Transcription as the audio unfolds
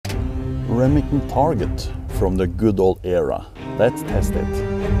Remington Target from the good old era. Let's test it.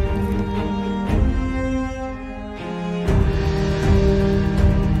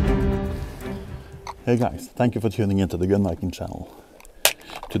 Hey guys, thank you for tuning into the Gun Viking channel.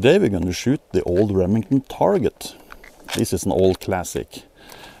 Today we're going to shoot the old Remington Target. This is an old classic.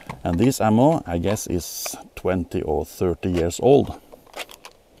 And this ammo, I guess, is 20 or 30 years old.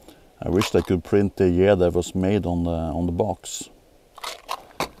 I wish they could print the year that was made on the box.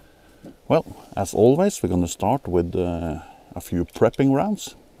 Well, as always, we're going to start with a few prepping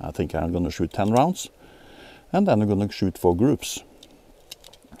rounds. I think I'm going to shoot 10 rounds. And then I'm going to shoot 4 groups.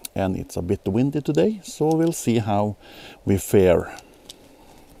 And it's a bit windy today, so we'll see how we fare.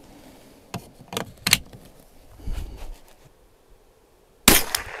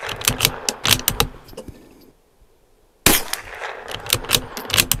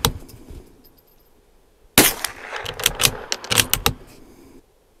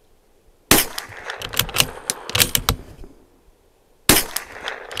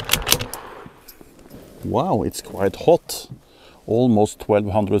 Wow, it's quite hot, almost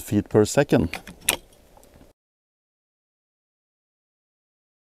 1200 feet per second.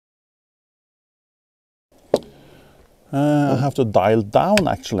 I have to dial down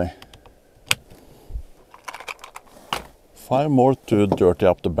actually. 5 more to dirty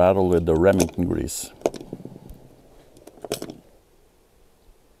up the barrel with the Remington grease.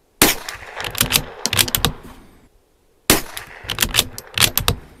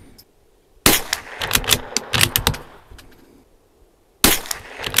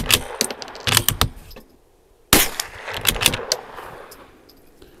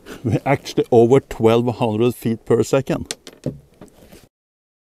 We're actually over 1200 feet per second.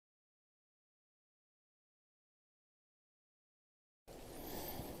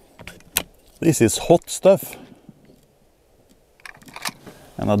 This is hot stuff.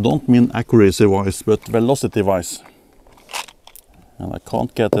 And I don't mean accuracy wise, but velocity wise. And I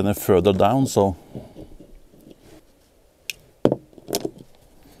can't get any further down, so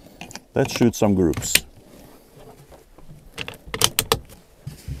let's shoot some groups.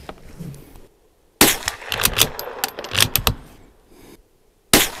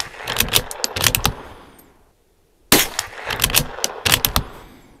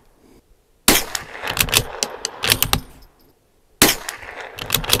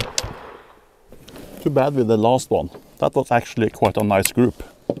 Too bad with the last one. That was actually quite a nice group.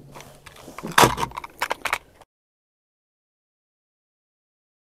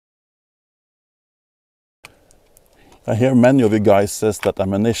 I hear many of you guys says that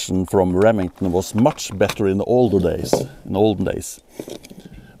ammunition from Remington was much better in the olden days.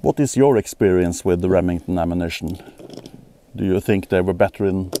 What is your experience with the Remington ammunition? Do you think they were better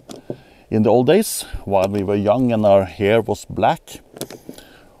in the old days, while we were young and our hair was black?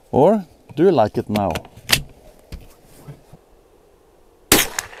 Or do you like it now?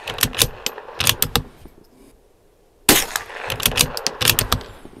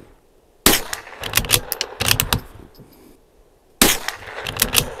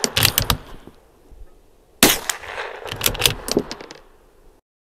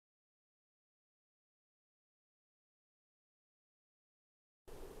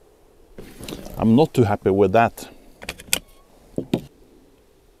 I'm not too happy with that.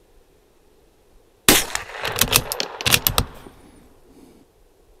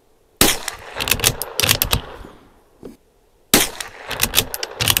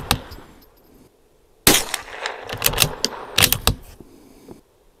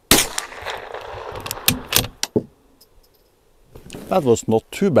 That was not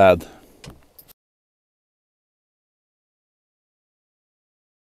too bad.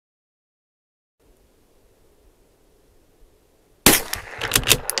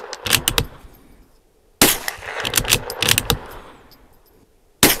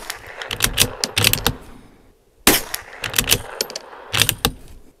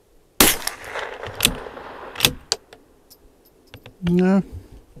 Yeah.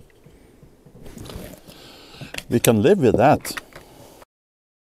 We can live with that.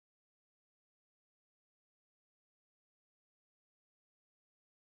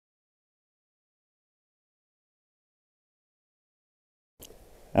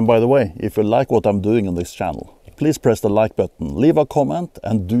 And by the way, if you like what I'm doing on this channel, please press the like button, leave a comment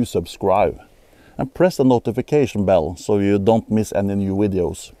and do subscribe. And press the notification bell so you don't miss any new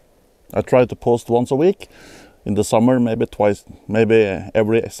videos. I try to post once a week. In the summer, maybe twice, maybe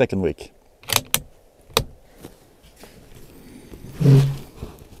every second week.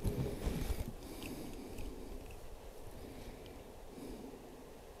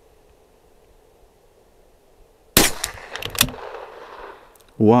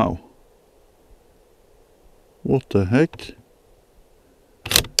 Wow, What the heck?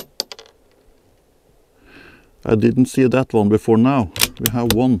 I didn't see that one before now. We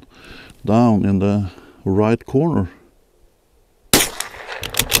have one down in the right corner.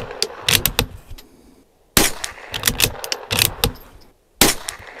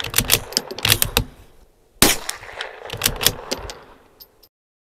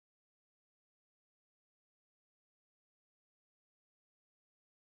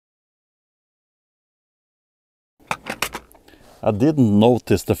 I didn't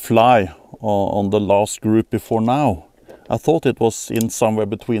notice the fly on the last group before now. I thought it was in somewhere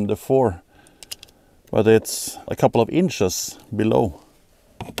between the four, but it's a couple of inches below.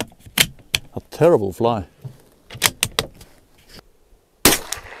 A terrible fly.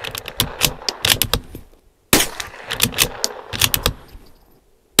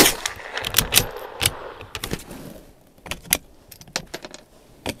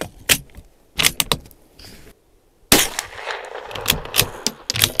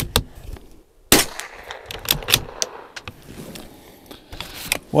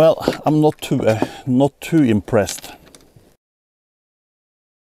 Well, I'm not too impressed.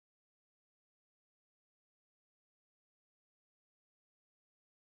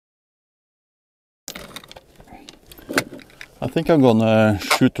 I think I'm gonna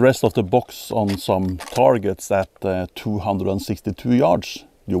shoot the rest of the box on some targets at 262 yards.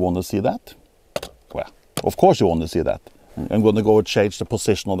 You want to see that? Well, of course you want to see that. I'm gonna go change the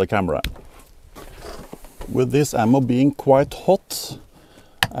position of the camera. With this ammo being quite hot,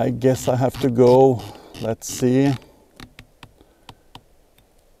 I guess I have to go, let's see.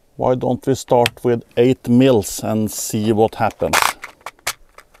 Why don't we start with 8 mils and see what happens?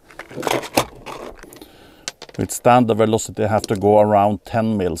 With standard velocity I have to go around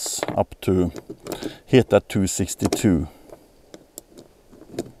 10 mils up to hit at 262.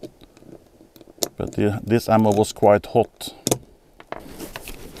 But this ammo was quite hot.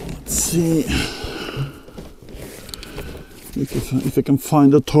 Let's see if I can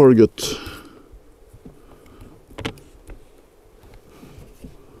find a target.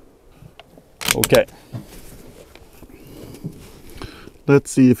 Okay.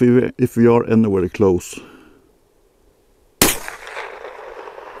 Let's see if we are anywhere close.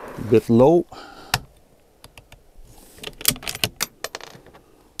 A bit low.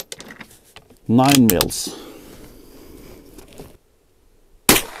 Nine mils.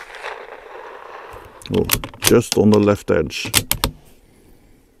 Oh, just on the left edge.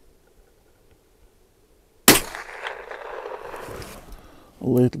 A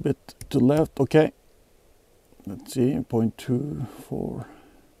little bit to left, okay. Let's see,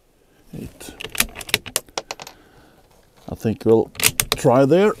 0.248. I think we'll try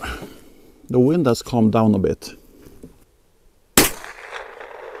there. The wind has calmed down a bit.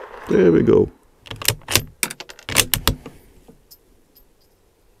 There we go.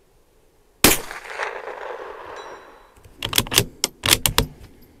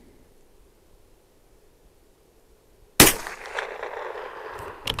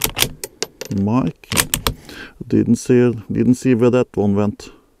 Mike, didn't see where that one went.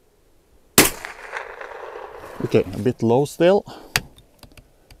 Okay, a bit low still.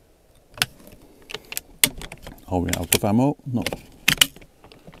 Are we out of ammo? No.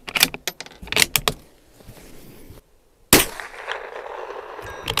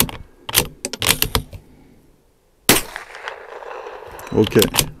 Okay,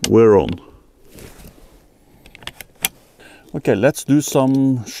 we're on. Okay, let's do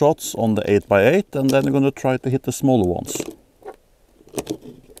some shots on the 8x8 and then we're going to try to hit the smaller ones.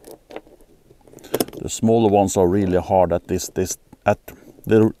 The smaller ones are really hard at the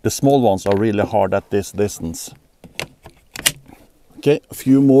small ones are really hard at this distance. Okay, a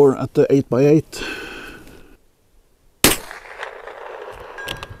few more at the 8x8.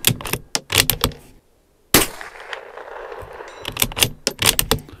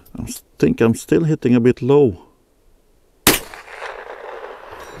 I think I'm still hitting a bit low.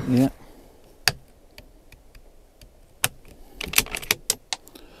 Yeah.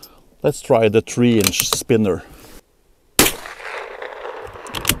 Let's try the 3-inch spinner.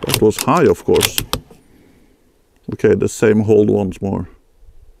 That was high, of course. Okay, the same hold once more.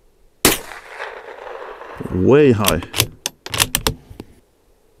 Way high.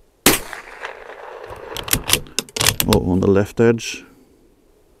 Oh, on the left edge.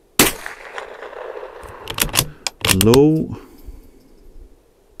 Low.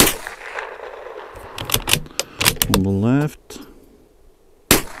 On the left.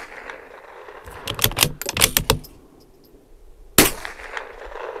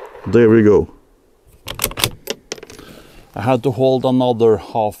 There we go. I had to hold another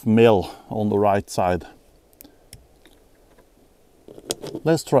 0.5 mil on the right side.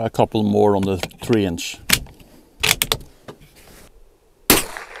 Let's try a couple more on the 3-inch.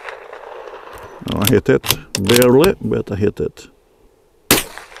 I hit it, barely, but I hit it.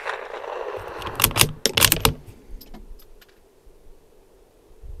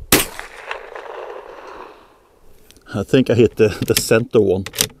 I think I hit the center one.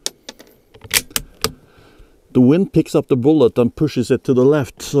 The wind picks up the bullet and pushes it to the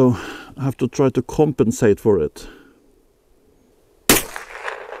left, so I have to try to compensate for it.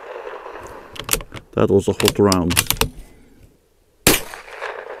 That was a hot round.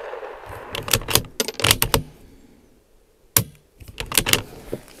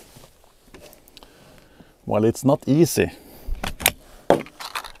 Well, it's not easy.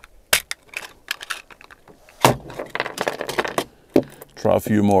 Try a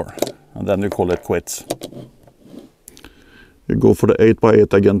few more, and then you call it quits. You go for the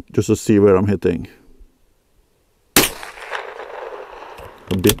 8x8 again, just to see where I'm hitting.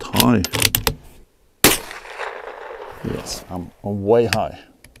 A bit high. Yes, I'm way high.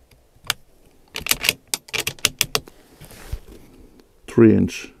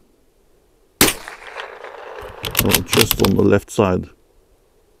 3-inch. Oh, just on the left side.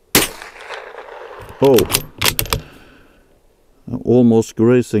 Oh, I'm almost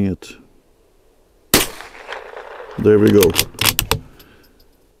grazing it. There we go.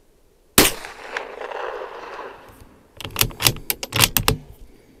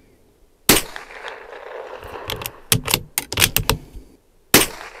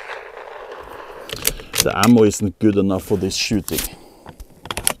 The ammo isn't good enough for this shooting.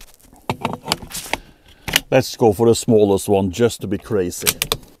 Let's go for the smallest one just to be crazy.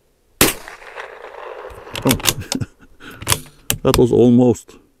 Oh. That was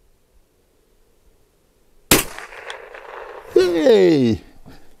almost. Yay!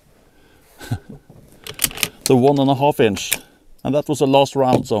 The 1.5 inch. And that was the last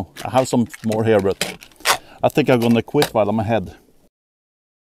round, so I have some more here, but I think I'm gonna quit while I'm ahead.